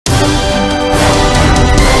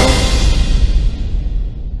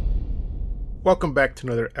Welcome back to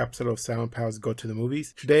another episode of Silent Pals Go to the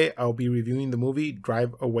Movies. Today I'll be reviewing the movie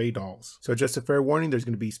Drive Away Dolls. So just a fair warning, there's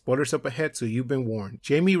going to be spoilers up ahead, so you've been warned.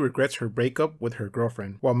 Jamie regrets her breakup with her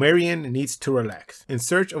girlfriend, while Marion needs to relax. In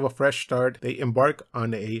search of a fresh start, they embark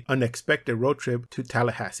on an unexpected road trip to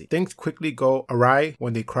Tallahassee. Things quickly go awry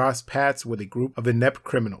when they cross paths with a group of inept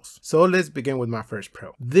criminals. So let's begin with my first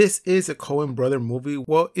pro. This is a Coen brother movie.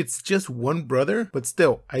 Well, it's just one brother, but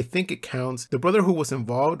still, I think it counts. The brother who was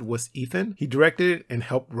involved was Ethan. He directed and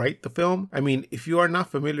helped write the film. I mean, if you are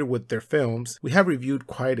not familiar with their films, we have reviewed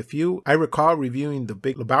quite a few. I recall reviewing The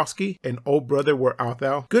Big Lebowski and Oh Brother Where Art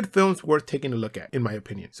Thou. Good films worth taking a look at, in my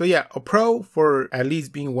opinion. So yeah, a pro for at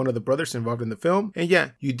least being one of the brothers involved in the film. And yeah,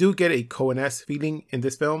 you do get a Coen-esque feeling in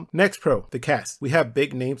this film. Next pro, the cast. We have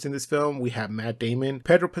big names in this film. We have Matt Damon,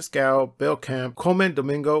 Pedro Pascal, Bill Camp, Colman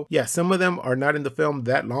Domingo. Yeah, some of them are not in the film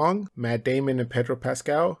that long. Matt Damon and Pedro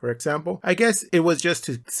Pascal, for example. I guess it was just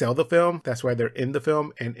to sell the film. That's why they're in the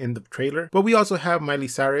film and in the trailer. But we also have Miley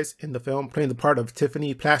Cyrus in the film playing the part of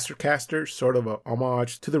Tiffany Plastercaster, sort of a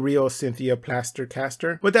homage to the real Cynthia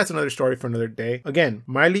Plastercaster. But that's another story for another day. Again,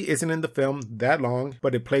 Miley isn't in the film that long,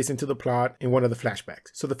 but it plays into the plot in one of the flashbacks.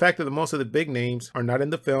 So the fact that most of the big names are not in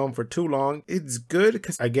the film for too long, it's good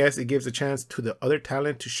because I guess it gives a chance to the other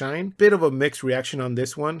talent to shine. Bit of a mixed reaction on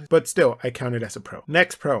this one, but still, I count it as a pro.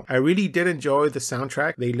 Next pro, I really did enjoy the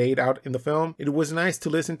soundtrack they laid out in the film. It was nice to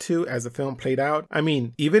listen to as the film played out. I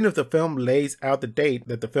mean, even if the film lays out the date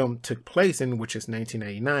that the film took place in, which is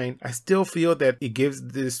 1999, I still feel that it gives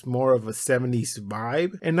this more of a 70s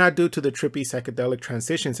vibe, and not due to the trippy psychedelic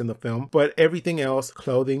transitions in the film, but everything else,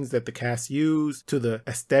 clothing that the cast used, to the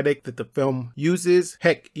aesthetic that the film uses.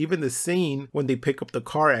 Heck, even the scene when they pick up the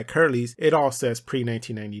car at Curly's, it all says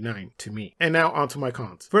pre-1999 to me. And now onto my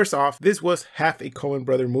cons. First off, this was half a Coen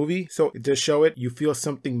brother movie, so to show it, you feel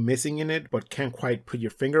something missing in it, but can't quite put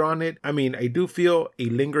your finger on it. I mean, I do feel a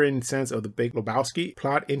lingering sense of the Big Lebowski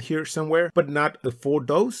plot in here somewhere, but not a full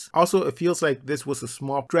dose. Also, it feels like this was a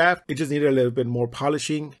small draft. It just needed a little bit more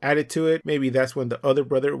polishing added to it. Maybe that's when the other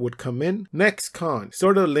brother would come in. Next con,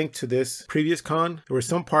 sort of linked to this previous con, there were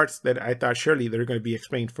some parts that I thought surely they're going to be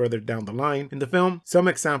explained further down the line in the film. Some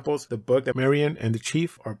examples, the book that Marion and the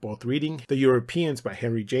Chief are both reading, The Europeans by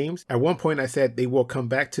Henry James. At one point I said they will come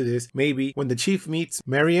back to this maybe when the Chief meets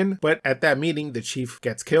Marion, but at that meeting the Chief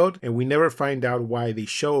gets killed and we never find out why they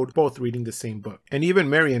showed both reading the same book. And even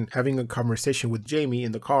Marion having a conversation with Jamie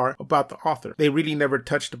in the car about the author. They really never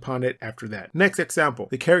touched upon it after that. Next example,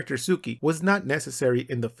 the character Suki was not necessary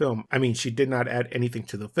in the film. I mean, she did not add anything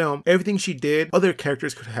to the film. Everything she did, other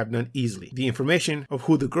characters could have done easily. The information of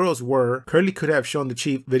who the girls were, Curly could have shown the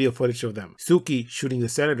Chief video footage of them. Suki shooting the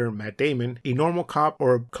senator, Matt Damon, a normal cop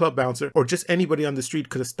or a club bouncer, or just anybody on the street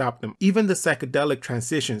could have stopped them. Even the psychedelic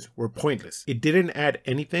transitions were pointless. It didn't add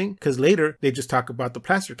anything because later they just talk about the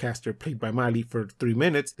Plastercaster played by Miley for 3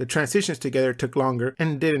 minutes. The transitions together took longer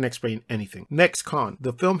and didn't explain anything. Next con,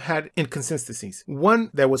 the film had inconsistencies. One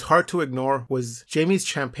that was hard to ignore was Jamie's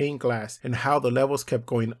champagne glass and how the levels kept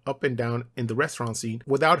going up and down in the restaurant scene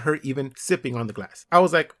without her even sipping on the glass. I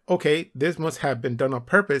was like, okay, this must have been done on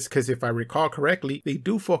purpose because if I recall correctly, they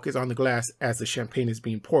do focus on the glass as the champagne is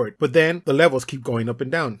being poured, but then the levels keep going up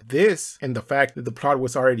and down. This and the fact that the plot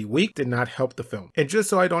was already weak did not help the film. And just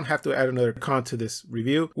so I don't have to add another con to this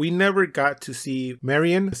review, we never got to see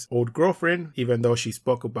Marion's old girlfriend, even though she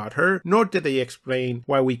spoke about her, nor did they explain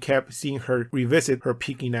why we kept seeing her revisit her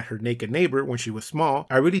peeking at her naked neighbor when she was small.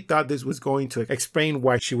 I really thought this was going to explain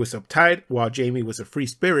why she was uptight while Jamie was a free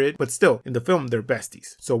spirit, but still, in the film, they're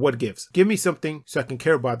besties. So what gives? Give me something so I can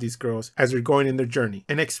care about these girls as they're going in their journey,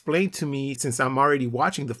 and explain to me, since I'm already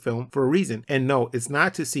watching the film, for a reason. And no, it's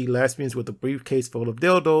not to see lesbians with a briefcase full of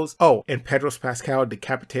dildos. Oh, and Pedro Pascal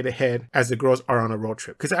decapitated head as the girls are on a road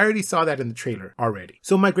trip, because I already saw that in the trailer already.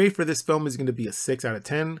 So my grade for this film is going to be a 6 out of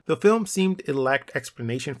 10. The film seemed it lacked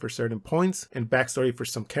explanation for certain points and backstory for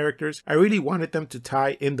some characters. I really wanted them to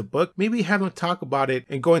tie in the book, maybe have them talk about it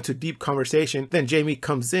and go into deep conversation. Then Jamie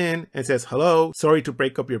comes in and says, hello, sorry to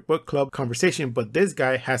break up your book club conversation, but this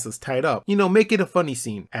guy has us tied up. You know, make it a funny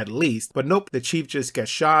scene at least. But nope, the Chief just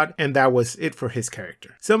gets shot and that was it for his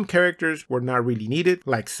character. Some characters were not really needed,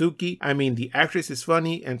 like Suki. I mean, the actress is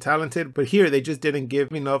funny and talented, but here they just didn't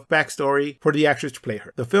give enough backstory for the actress to play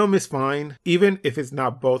her. The film is fine, even if it's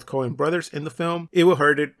not both Coen brothers in the film. It will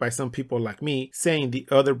hurt it by some people like me saying the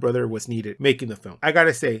other brother was needed making the film. I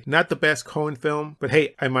gotta say, not the best Coen film, but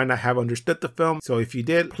hey, I might not have understood the film, so if you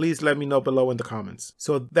did, please let me know below in the comments.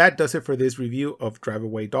 So that does it for this review of Drive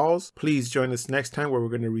Away Dolls. Please join us next time where we're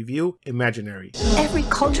going to review Imaginary. Every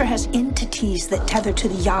culture has entities that tether to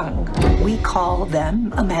the young. We call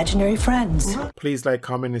them imaginary friends. Please like,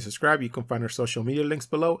 comment, and subscribe. You can find our social media links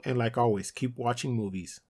below, and like always, keep watching movies.